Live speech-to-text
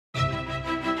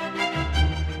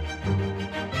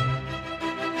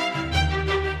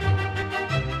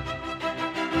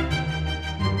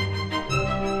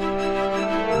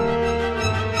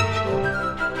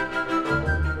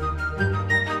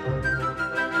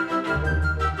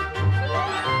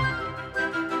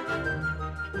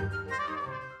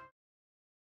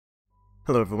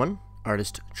Hello everyone,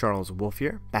 artist Charles Wolf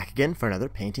here, back again for another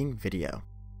painting video.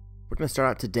 We're going to start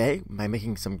out today by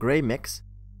making some gray mix.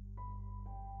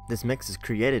 This mix is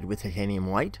created with titanium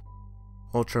white,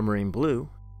 ultramarine blue,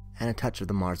 and a touch of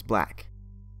the Mars black.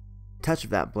 A touch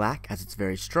of that black as it's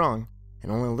very strong,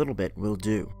 and only a little bit will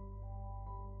do.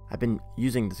 I've been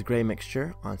using this gray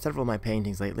mixture on several of my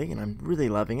paintings lately, and I'm really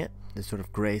loving it. This sort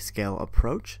of grayscale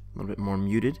approach, a little bit more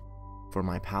muted for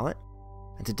my palette.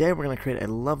 And today we're going to create a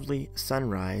lovely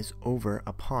sunrise over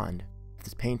a pond.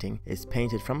 This painting is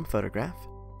painted from a photograph.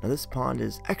 Now this pond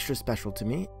is extra special to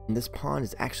me, and this pond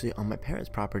is actually on my parents'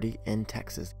 property in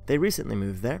Texas. They recently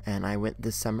moved there, and I went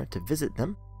this summer to visit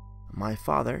them. My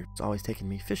father has always taken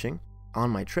me fishing. On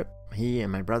my trip, he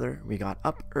and my brother, we got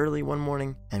up early one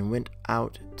morning and went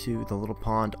out to the little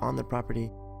pond on their property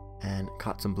and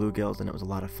caught some bluegills, and it was a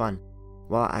lot of fun.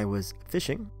 While I was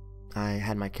fishing, I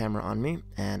had my camera on me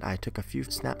and I took a few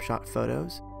snapshot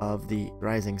photos of the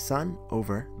rising sun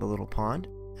over the little pond,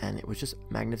 and it was just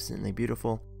magnificently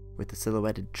beautiful with the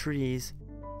silhouetted trees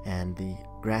and the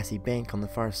grassy bank on the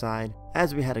far side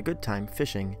as we had a good time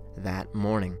fishing that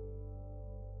morning.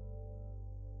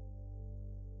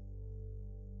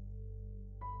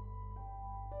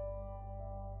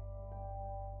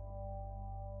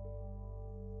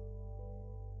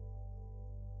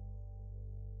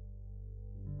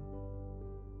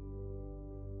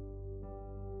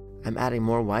 I'm adding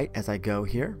more white as I go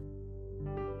here,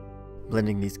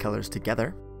 blending these colors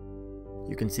together.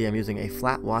 You can see I'm using a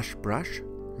flat wash brush,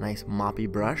 nice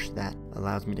moppy brush that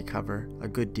allows me to cover a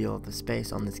good deal of the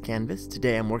space on this canvas.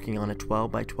 Today I'm working on a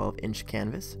 12 by 12 inch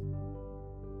canvas.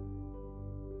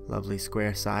 Lovely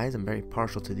square size, I'm very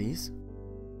partial to these.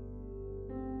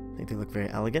 I think they look very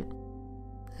elegant,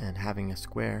 and having a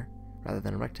square rather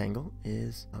than a rectangle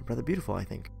is rather beautiful, I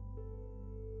think.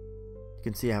 You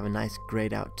can see I have a nice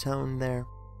grayed out tone there.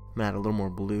 I'm going to add a little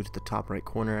more blue to the top right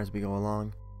corner as we go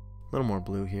along. A little more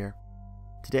blue here.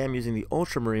 Today I'm using the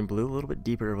Ultramarine Blue, a little bit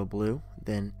deeper of a blue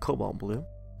than Cobalt Blue.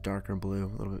 Darker blue,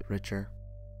 a little bit richer.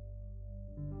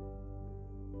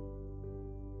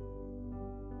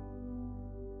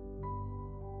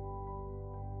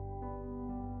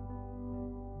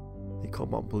 The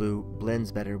Cobalt Blue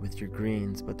blends better with your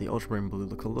greens, but the Ultramarine Blue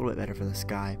looks a little bit better for the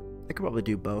sky. I could probably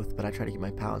do both, but I try to keep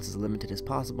my palettes as limited as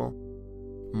possible.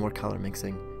 More color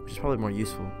mixing, which is probably more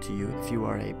useful to you if you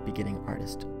are a beginning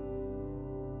artist.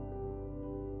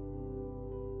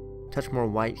 Touch more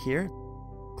white here.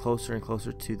 Closer and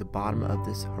closer to the bottom of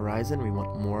this horizon, we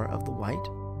want more of the white.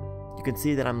 You can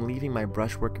see that I'm leaving my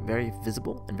brushwork very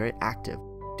visible and very active.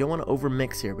 We don't want to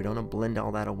overmix here. We don't want to blend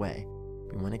all that away.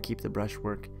 We want to keep the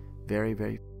brushwork very,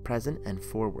 very present and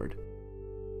forward.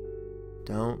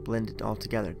 Don't blend it all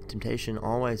together. The temptation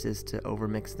always is to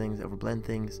overmix things, overblend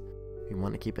things. We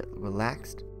want to keep it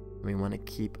relaxed, and we want to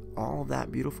keep all of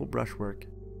that beautiful brushwork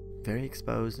very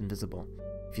exposed and visible.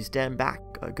 If you stand back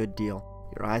a good deal,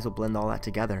 your eyes will blend all that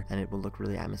together, and it will look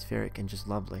really atmospheric and just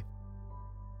lovely.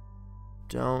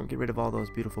 Don't get rid of all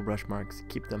those beautiful brush marks.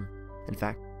 Keep them. In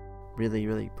fact, really,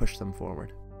 really push them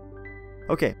forward.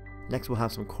 Okay, next we'll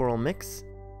have some coral mix.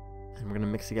 And we're going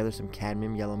to mix together some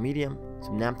cadmium yellow medium,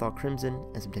 some Naphthol Crimson,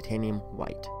 and some titanium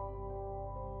white.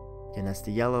 Again, that's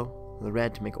the yellow, the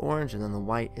red to make orange, and then the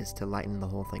white is to lighten the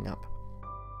whole thing up.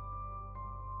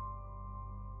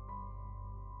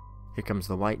 Here comes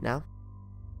the white now.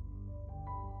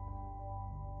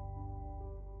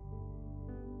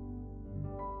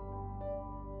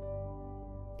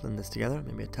 Blend this together,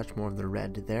 maybe a touch more of the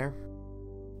red there,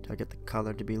 to get the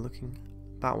color to be looking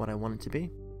about what I want it to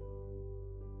be.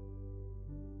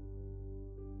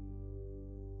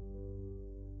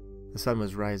 The sun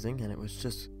was rising, and it was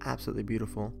just absolutely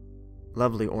beautiful.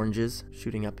 Lovely oranges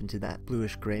shooting up into that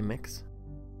bluish gray mix.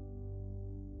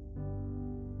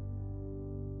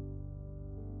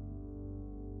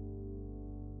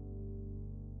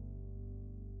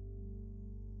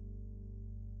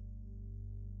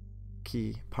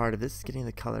 Key part of this is getting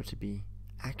the color to be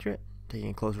accurate.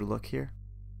 Taking a closer look here.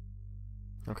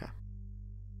 Okay.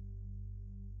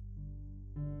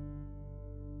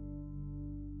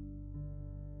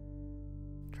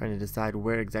 Trying to decide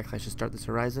where exactly I should start this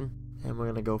horizon, and we're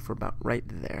going to go for about right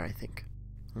there, I think.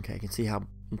 Okay, you can see how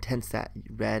intense that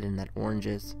red and that orange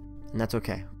is, and that's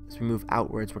okay. As we move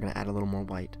outwards, we're going to add a little more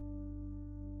white.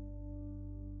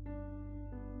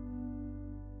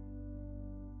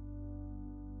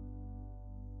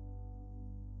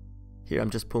 Here I'm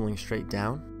just pulling straight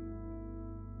down.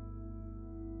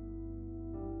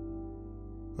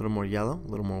 A little more yellow, a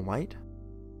little more white.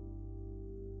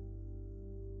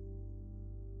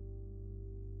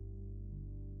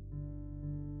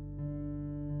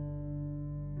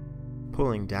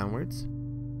 pulling downwards.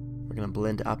 We're going to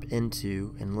blend up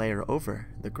into and layer over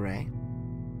the gray.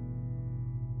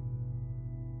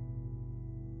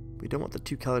 We don't want the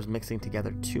two colors mixing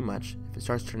together too much. If it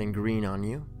starts turning green on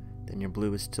you, then your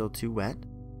blue is still too wet.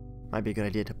 Might be a good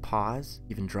idea to pause,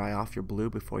 even dry off your blue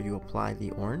before you apply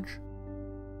the orange.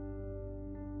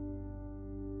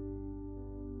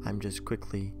 I'm just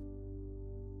quickly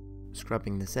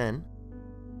scrubbing this in.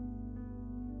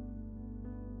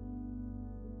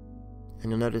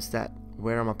 And you'll notice that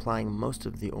where I'm applying most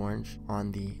of the orange,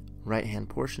 on the right hand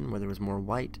portion where there was more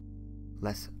white,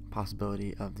 less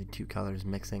possibility of the two colors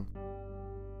mixing.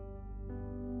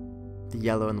 The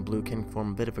yellow and the blue can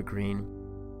form a bit of a green,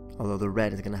 although the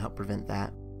red is going to help prevent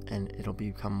that, and it'll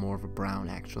become more of a brown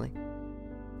actually.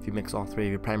 If you mix all three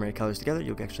of your primary colors together,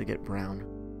 you'll actually get brown.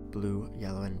 Blue,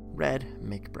 yellow, and red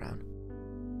make brown.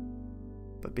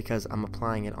 But because I'm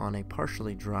applying it on a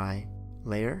partially dry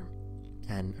layer,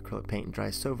 and acrylic paint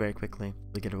dries so very quickly,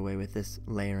 we get away with this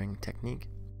layering technique.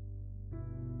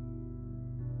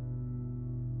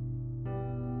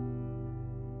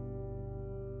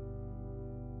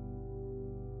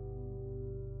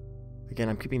 Again,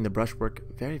 I'm keeping the brushwork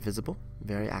very visible,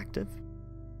 very active.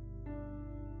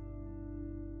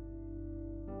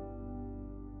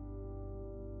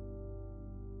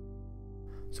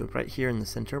 So right here in the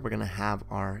center, we're going to have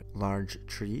our large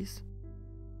trees.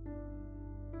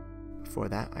 Before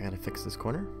that, I got to fix this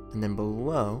corner. And then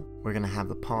below, we're going to have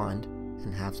the pond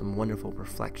and have some wonderful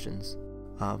reflections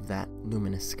of that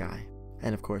luminous sky.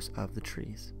 And of course, of the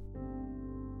trees.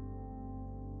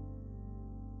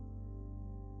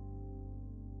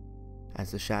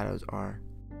 As the shadows are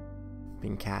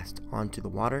being cast onto the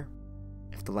water,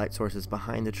 if the light source is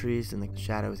behind the trees, then the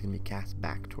shadow is going to be cast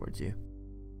back towards you.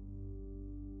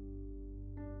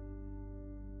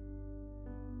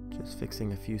 Just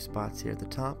fixing a few spots here at the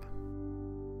top.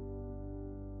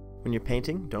 When you're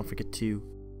painting, don't forget to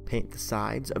paint the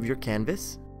sides of your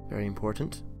canvas. Very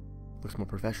important. Looks more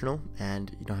professional, and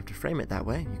you don't have to frame it that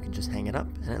way. You can just hang it up,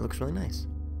 and it looks really nice.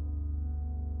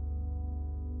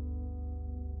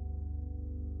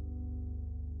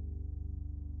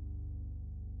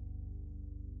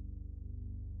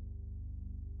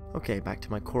 Okay, back to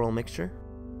my coral mixture.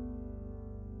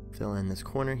 Fill in this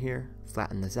corner here,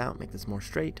 flatten this out, make this more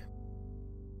straight.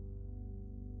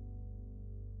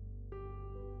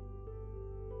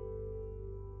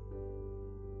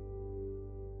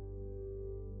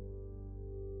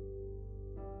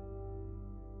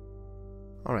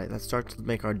 Alright, let's start to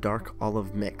make our dark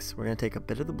olive mix. We're going to take a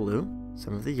bit of the blue,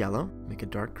 some of the yellow, make a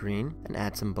dark green, and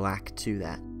add some black to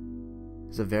that.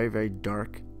 It's a very, very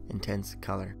dark, intense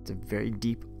color. It's a very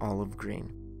deep olive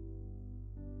green.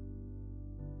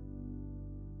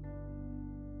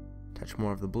 Touch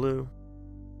more of the blue.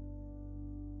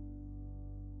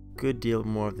 Good deal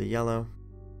more of the yellow.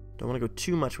 Don't want to go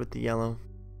too much with the yellow,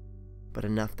 but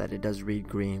enough that it does read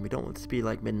green. We don't want this to be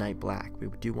like midnight black. We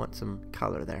do want some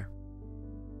color there.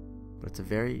 But it's a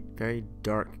very, very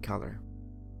dark color.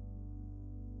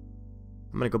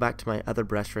 I'm going to go back to my other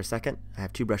brush for a second. I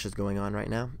have two brushes going on right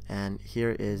now, and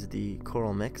here is the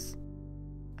coral mix.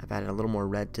 I've added a little more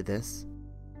red to this.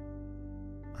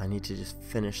 I need to just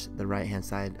finish the right hand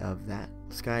side of that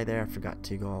sky there. I forgot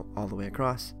to go all the way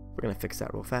across. We're going to fix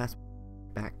that real fast.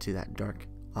 Back to that dark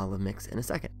olive mix in a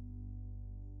second.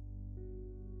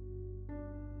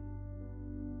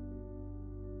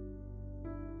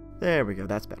 There we go,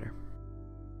 that's better.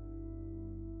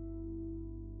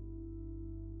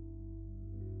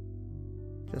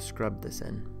 Just scrub this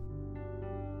in.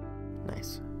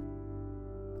 Nice.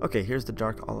 Okay, here's the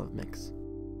dark olive mix.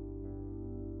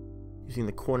 Using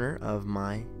the corner of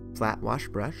my flat wash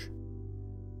brush,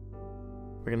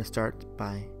 we're going to start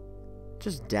by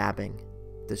just dabbing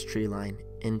this tree line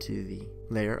into the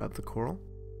layer of the coral.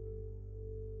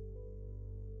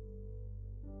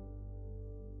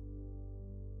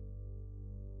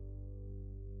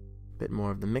 Bit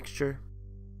more of the mixture.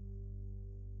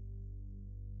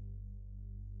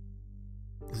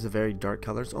 This is a very dark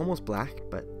color. It's almost black,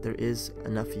 but there is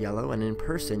enough yellow, and in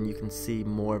person you can see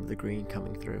more of the green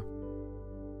coming through.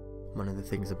 One of the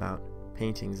things about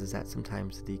paintings is that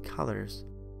sometimes the colors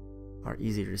are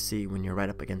easier to see when you're right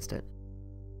up against it.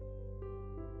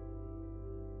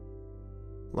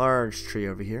 Large tree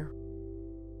over here.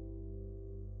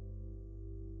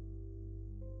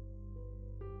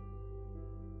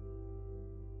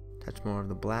 Touch more of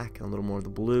the black and a little more of the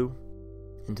blue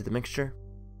into the mixture.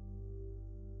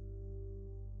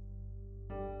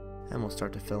 And we'll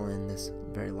start to fill in this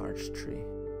very large tree.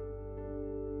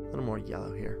 A little more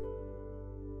yellow here.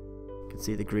 You can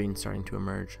see the green starting to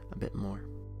emerge a bit more.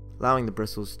 allowing the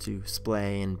bristles to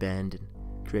splay and bend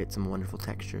and create some wonderful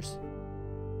textures.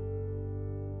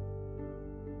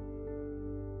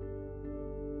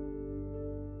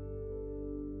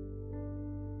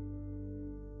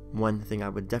 One thing I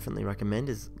would definitely recommend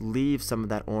is leave some of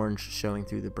that orange showing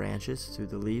through the branches, through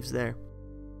the leaves there.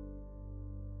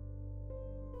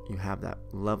 You have that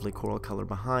lovely coral color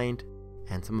behind,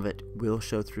 and some of it will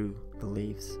show through the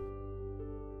leaves.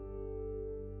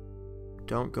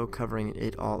 Don't go covering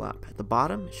it all up. At the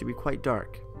bottom, it should be quite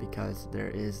dark because there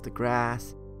is the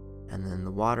grass, and then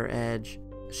the water edge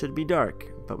should be dark,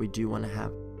 but we do want to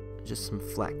have just some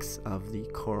flecks of the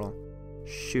coral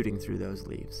shooting through those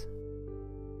leaves.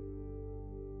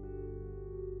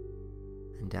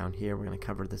 And down here, we're going to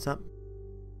cover this up.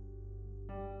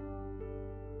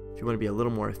 If you want to be a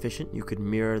little more efficient, you could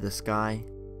mirror the sky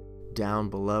down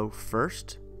below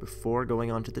first before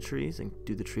going onto the trees and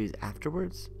do the trees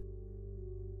afterwards.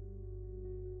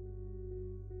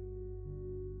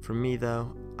 For me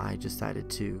though, I decided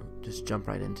to just jump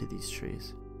right into these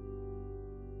trees.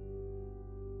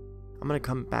 I'm going to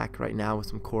come back right now with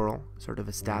some coral, sort of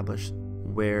establish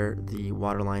where the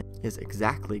waterline is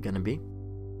exactly going to be.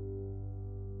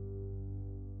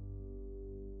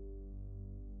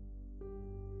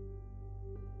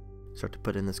 Start to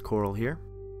put in this coral here,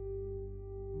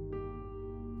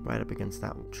 right up against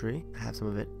that tree. I have some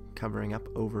of it covering up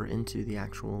over into the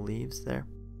actual leaves there.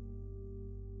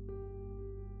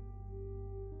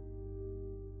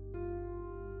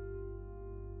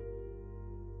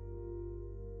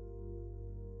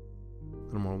 A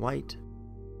little more white.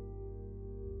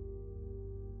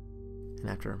 And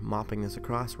after mopping this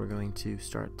across, we're going to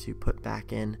start to put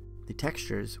back in the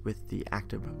textures with the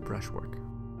active brushwork.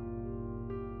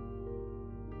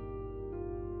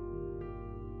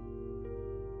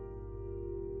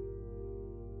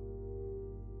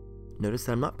 Notice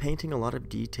that I'm not painting a lot of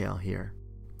detail here.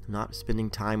 I'm not spending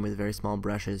time with very small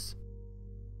brushes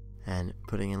and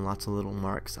putting in lots of little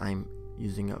marks. I'm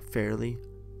using a fairly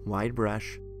wide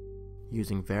brush,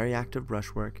 using very active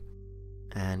brushwork,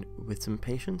 and with some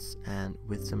patience and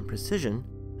with some precision,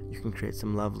 you can create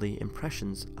some lovely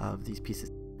impressions of these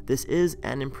pieces. This is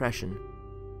an impression.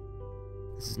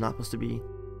 This is not supposed to be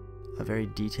a very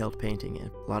detailed painting. A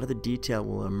lot of the detail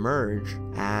will emerge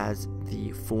as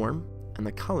the form and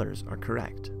the colors are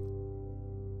correct.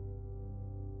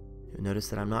 You'll notice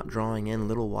that I'm not drawing in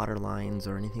little water lines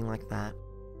or anything like that,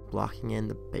 blocking in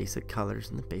the basic colors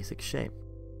and the basic shape.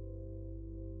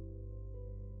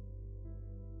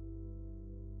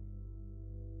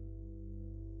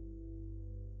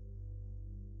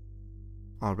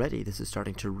 Already this is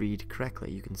starting to read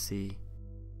correctly. You can see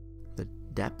the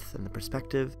depth and the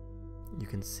perspective. You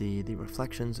can see the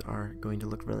reflections are going to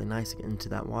look really nice into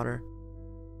that water.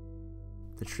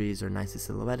 The trees are nicely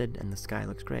silhouetted and the sky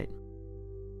looks great.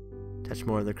 Touch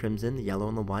more of the crimson, the yellow,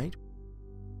 and the white.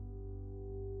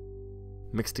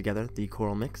 Mix together the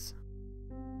coral mix.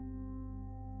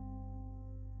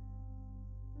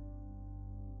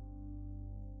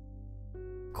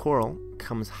 Coral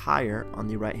comes higher on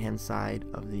the right hand side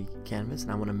of the canvas,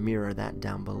 and I want to mirror that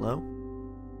down below.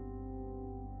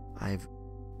 I've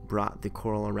brought the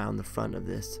coral around the front of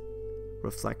this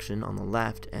reflection on the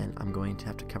left, and I'm going to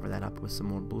have to cover that up with some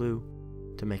more blue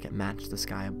to make it match the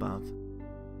sky above.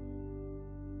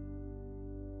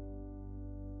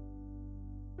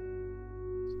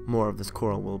 More of this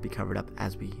coral will be covered up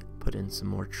as we put in some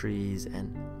more trees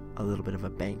and a little bit of a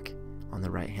bank on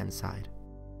the right hand side.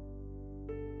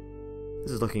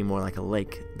 This is looking more like a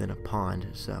lake than a pond,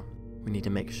 so we need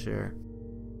to make sure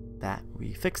that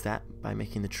we fix that by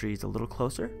making the trees a little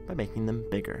closer, by making them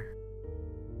bigger.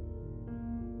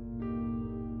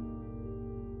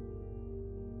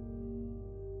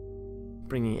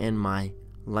 Bringing in my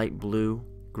light blue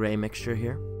gray mixture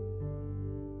here.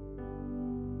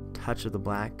 Touch of the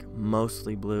black,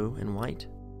 mostly blue and white.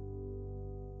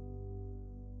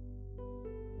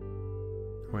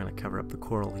 We're going to cover up the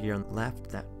coral here on the left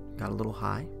that got a little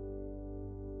high.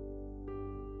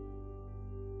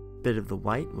 Bit of the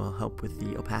white will help with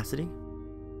the opacity.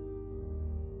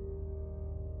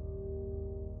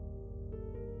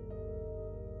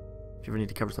 If you ever need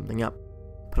to cover something up,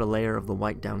 put a layer of the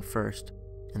white down first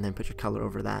and then put your color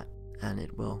over that, and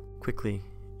it will quickly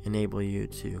enable you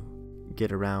to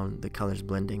get around the colors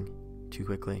blending too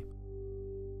quickly.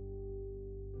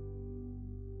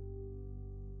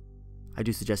 I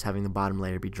do suggest having the bottom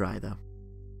layer be dry though.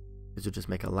 This will just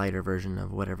make a lighter version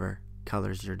of whatever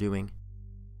colors you're doing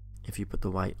if you put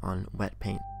the white on wet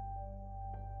paint.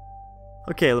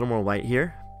 Okay, a little more white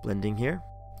here, blending here,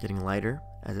 getting lighter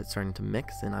as it's starting to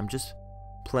mix, and I'm just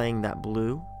playing that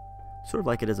blue sort of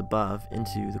like it is above,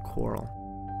 into the coral.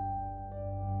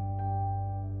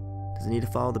 Does it need to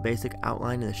follow the basic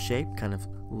outline of the shape, kind of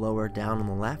lower down on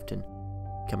the left and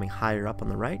coming higher up on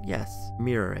the right? Yes,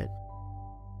 mirror it.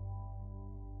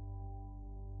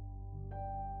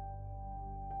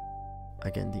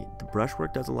 Again, the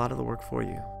brushwork does a lot of the work for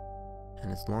you.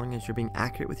 And as long as you're being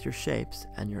accurate with your shapes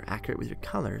and you're accurate with your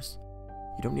colors,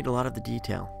 you don't need a lot of the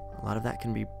detail. A lot of that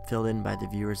can be filled in by the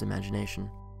viewer's imagination.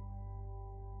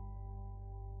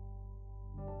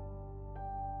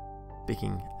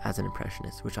 Speaking as an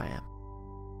impressionist, which I am.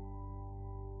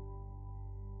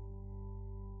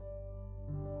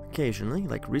 Occasionally,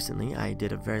 like recently, I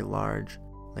did a very large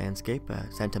landscape,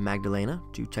 Santa Magdalena.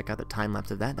 Do check out the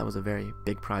time-lapse of that. That was a very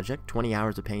big project, 20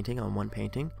 hours of painting on one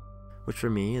painting, which for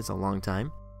me is a long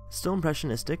time. Still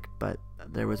impressionistic, but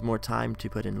there was more time to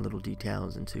put in little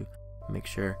details and to make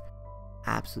sure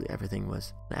absolutely everything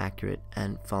was accurate,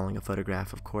 and following a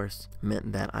photograph, of course,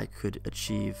 meant that I could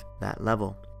achieve that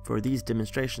level. For these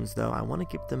demonstrations, though, I want to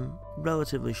keep them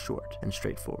relatively short and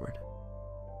straightforward.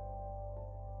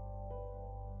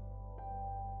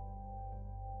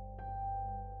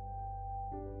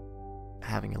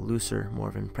 Having a looser, more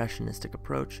of an impressionistic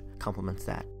approach complements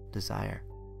that desire.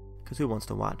 Because who wants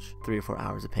to watch 3 or 4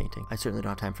 hours of painting? I certainly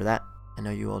don't have time for that. I know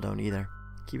you all don't either.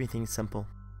 Keeping things simple,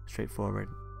 straightforward,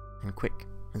 and quick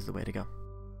is the way to go.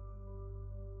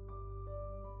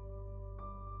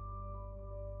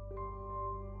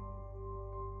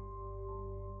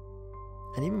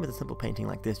 And even with a simple painting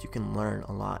like this, you can learn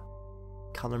a lot.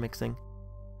 Color mixing,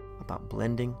 about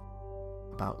blending,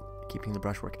 about keeping the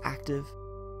brushwork active,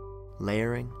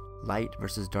 layering, light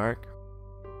versus dark.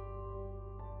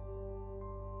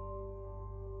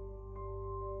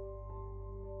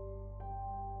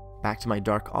 Back to my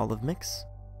dark olive mix.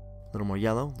 A little more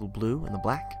yellow, a little blue, and the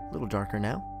black. A little darker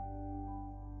now.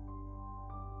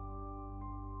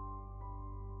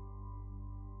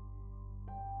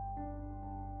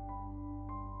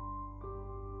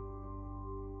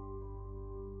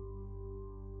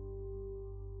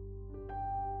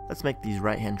 Let's make these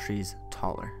right-hand trees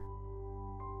taller.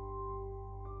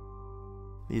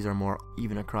 These are more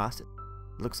even across. It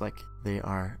looks like they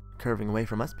are curving away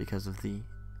from us because of the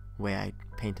way I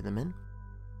painted them in.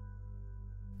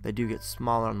 They do get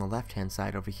smaller on the left-hand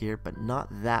side over here, but not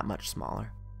that much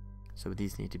smaller. So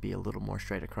these need to be a little more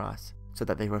straight across so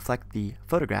that they reflect the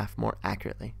photograph more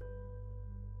accurately.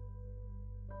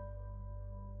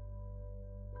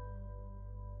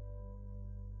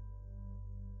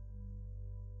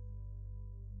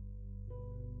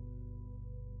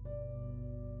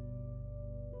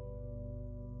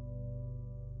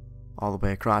 All the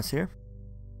way across here.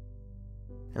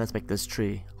 And let's make this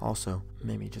tree also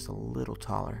maybe just a little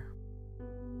taller.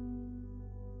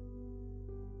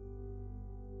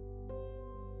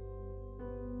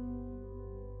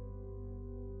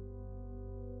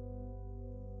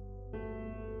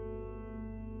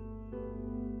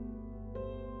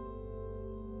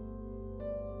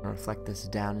 I'll reflect this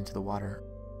down into the water.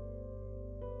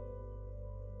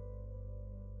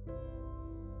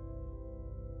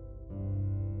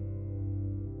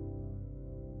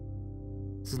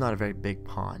 This is not a very big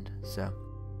pond, so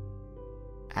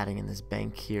adding in this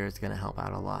bank here is going to help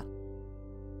out a lot.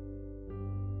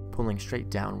 Pulling straight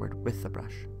downward with the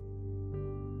brush.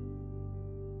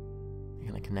 You're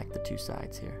going to connect the two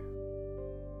sides here.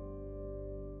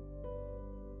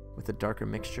 With a darker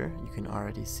mixture, you can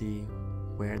already see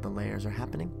where the layers are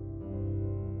happening.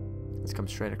 Let's come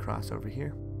straight across over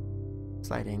here.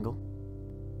 Slight angle.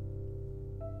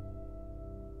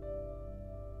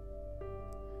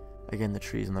 Again, the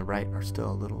trees on the right are still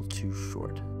a little too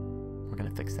short. We're going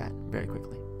to fix that very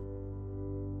quickly.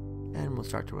 And we'll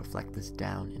start to reflect this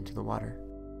down into the water.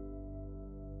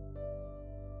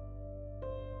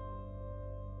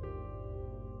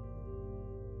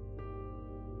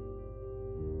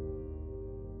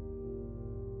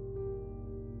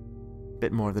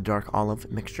 Bit more of the dark olive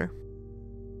mixture.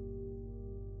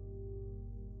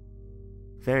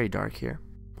 Very dark here,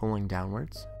 pulling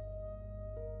downwards.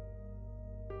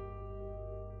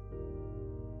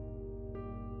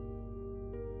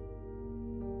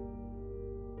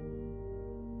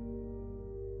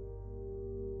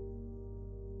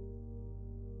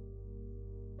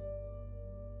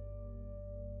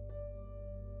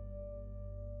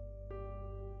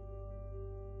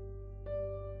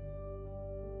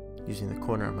 Using the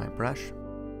corner of my brush,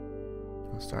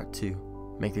 I'll start to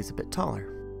make these a bit taller.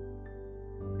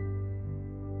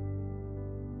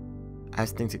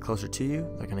 As things get closer to you,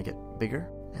 they're going to get bigger,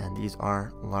 and these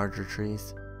are larger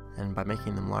trees, and by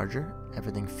making them larger,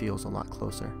 everything feels a lot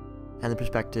closer. and the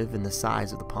perspective and the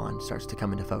size of the pond starts to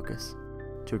come into focus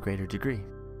to a greater degree.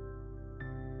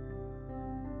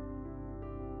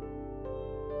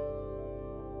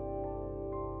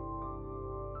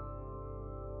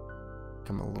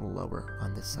 Come a little lower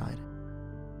on this side.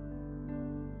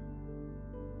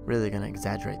 Really going to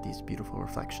exaggerate these beautiful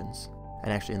reflections.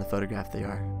 And actually in the photograph they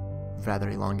are rather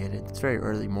elongated. It's very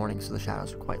early morning, so the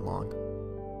shadows are quite long.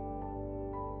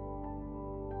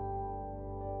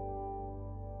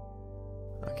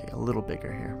 Okay, a little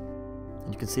bigger here.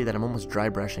 And you can see that I'm almost dry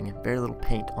brushing it. Very little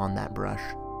paint on that brush.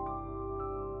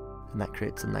 And that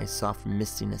creates a nice soft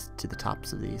mistiness to the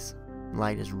tops of these.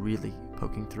 Light is really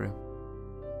poking through.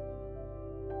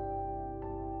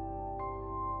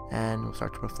 And we'll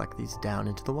start to reflect these down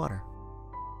into the water.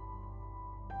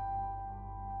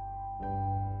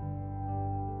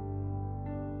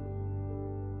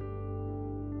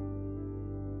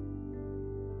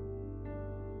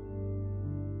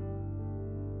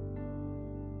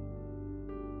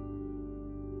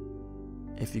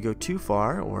 If you go too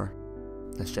far, or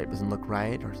the shape doesn't look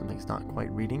right, or something's not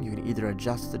quite reading, you can either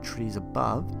adjust the trees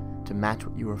above to match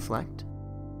what you reflect,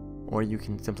 or you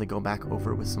can simply go back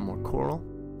over with some more coral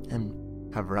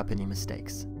and cover up any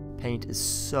mistakes. Paint is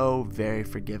so very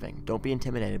forgiving. Don't be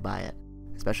intimidated by it.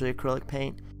 Especially acrylic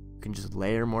paint, you can just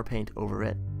layer more paint over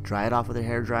it, dry it off with a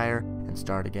hairdryer, and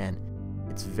start again.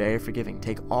 It's very forgiving.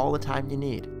 Take all the time you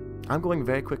need. I'm going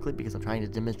very quickly because I'm trying to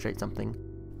demonstrate something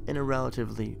in a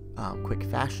relatively quick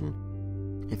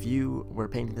fashion. If you were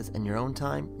painting this in your own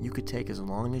time, you could take as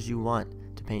long as you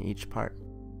want to paint each part.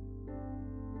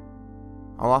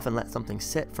 I'll often let something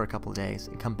sit for a couple days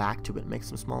and come back to it and make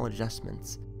some small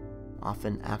adjustments.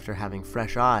 Often after having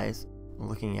fresh eyes,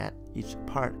 looking at each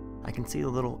part, I can see the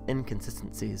little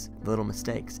inconsistencies, the little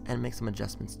mistakes, and make some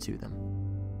adjustments to them.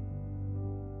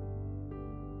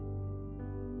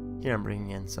 Here I'm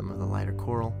bringing in some of the lighter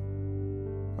coral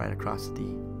right across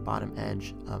the bottom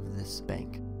edge of this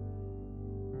bank.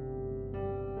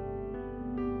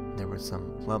 There were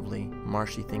some lovely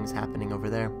marshy things happening over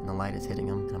there, and the light is hitting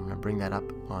them, and I'm going to bring that up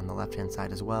on the left hand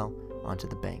side as well onto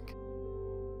the bank.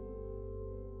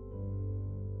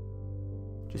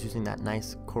 Just using that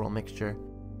nice coral mixture,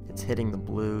 it's hitting the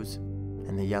blues,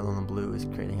 and the yellow and the blue is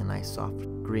creating a nice soft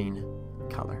green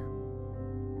color.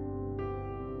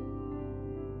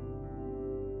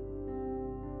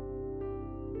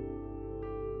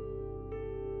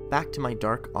 Back to my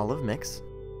dark olive mix.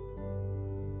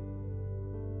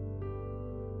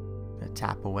 Gonna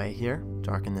tap away here,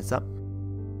 darken this up.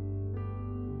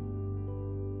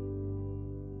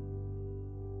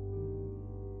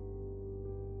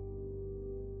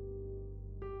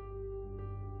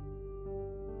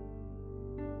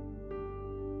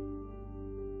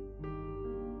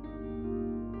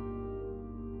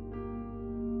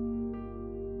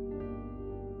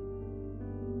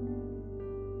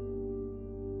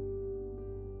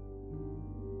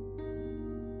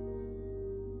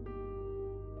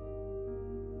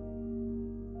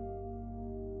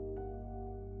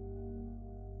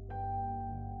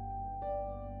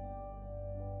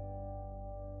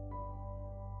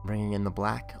 Bringing in the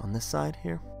black on this side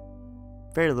here.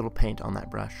 Very little paint on that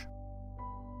brush.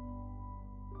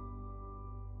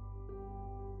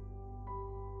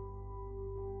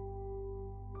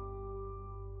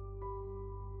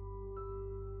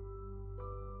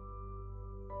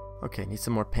 Okay, need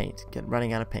some more paint.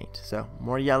 Running out of paint. So,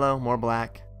 more yellow, more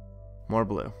black, more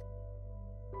blue.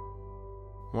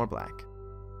 More black.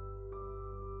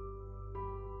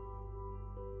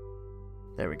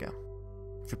 There we go.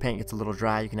 If your paint gets a little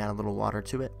dry, you can add a little water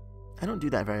to it. I don't do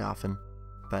that very often,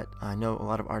 but I know a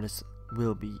lot of artists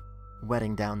will be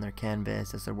wetting down their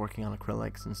canvas as they're working on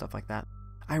acrylics and stuff like that.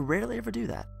 I rarely ever do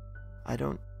that. I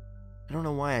don't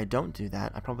know why I don't do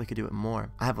that. I probably could do it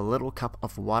more. I have a little cup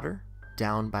of water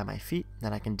down by my feet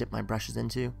that I can dip my brushes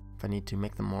into if I need to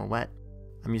make them more wet.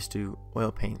 I'm used to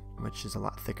oil paint, which is a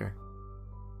lot thicker.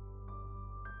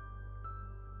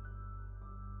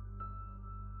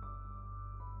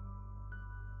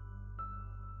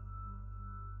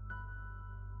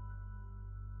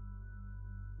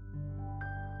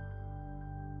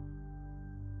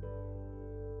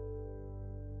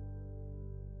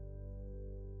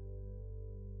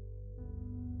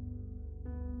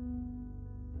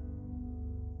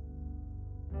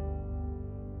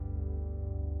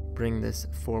 Bring this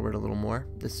forward a little more.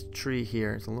 This tree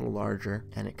here is a little larger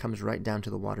and it comes right down to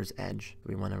the water's edge.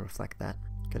 We want to reflect that.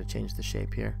 Gotta change the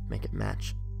shape here, make it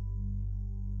match.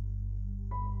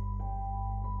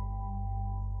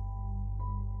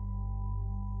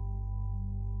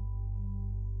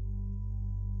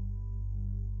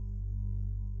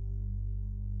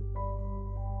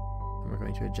 We're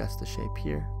going to adjust the shape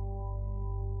here.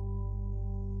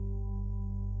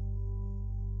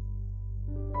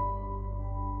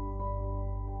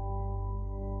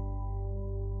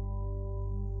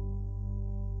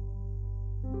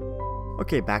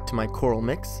 Okay, back to my coral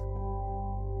mix.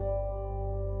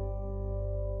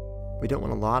 We don't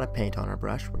want a lot of paint on our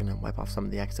brush. We're going to wipe off some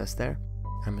of the excess there.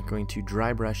 I'm going to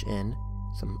dry brush in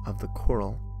some of the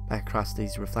coral back across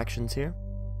these reflections here.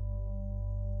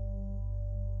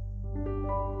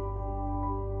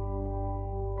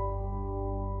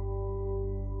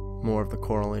 More of the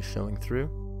coral is showing through.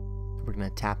 We're going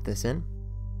to tap this in.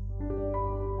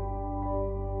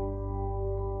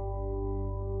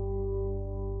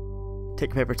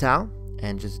 Take a paper towel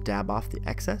and just dab off the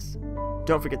excess.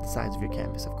 Don't forget the size of your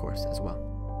canvas, of course, as well.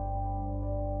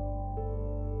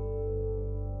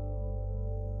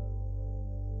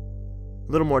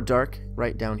 A little more dark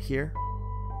right down here.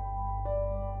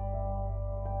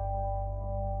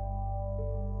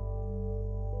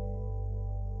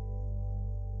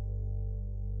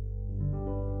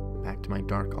 Back to my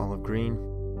dark olive green.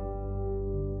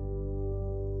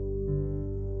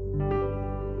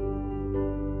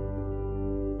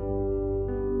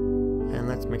 And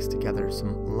let's mix together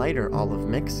some lighter olive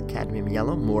mix, cadmium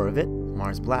yellow, more of it,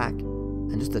 Mars black,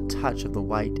 and just a touch of the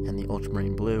white and the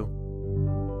ultramarine blue,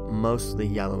 mostly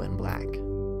yellow and black.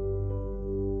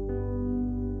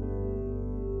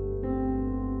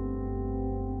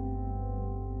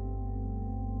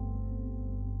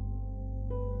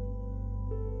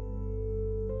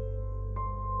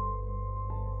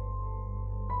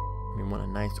 We want a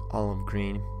nice olive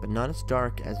green, but not as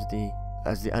dark as the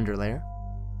underlayer.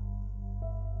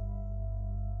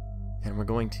 And we're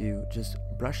going to just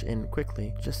brush in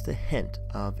quickly just a hint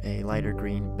of a lighter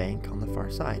green bank on the far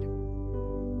side.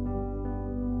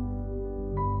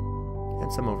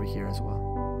 And some over here as well.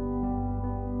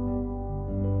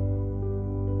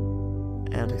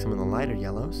 And I'll take some of the lighter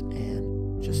yellows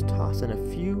and just toss in a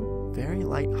few very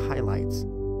light highlights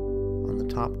on the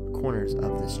top corners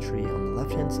of this tree on the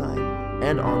left hand side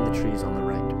and on the trees on the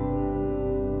right.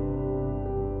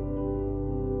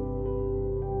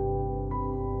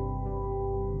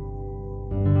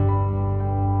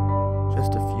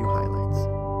 Just a few highlights.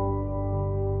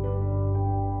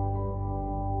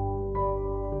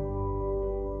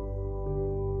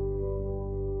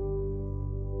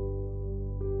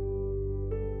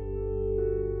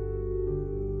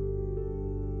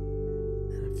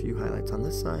 And a few highlights on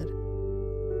this side.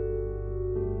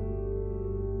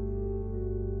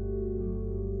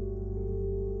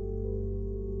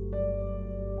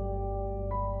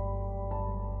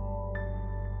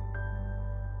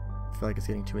 Feel like it's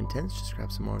getting too intense, just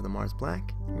grab some more of the Mars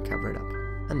black and cover it up.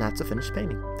 And that's a finished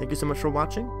painting. Thank you so much for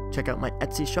watching. Check out my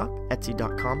Etsy shop,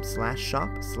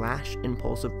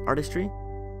 etsy.com/shop/impulsive-artistry,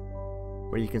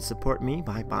 where you can support me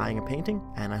by buying a painting.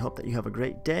 And I hope that you have a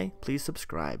great day. Please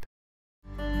subscribe.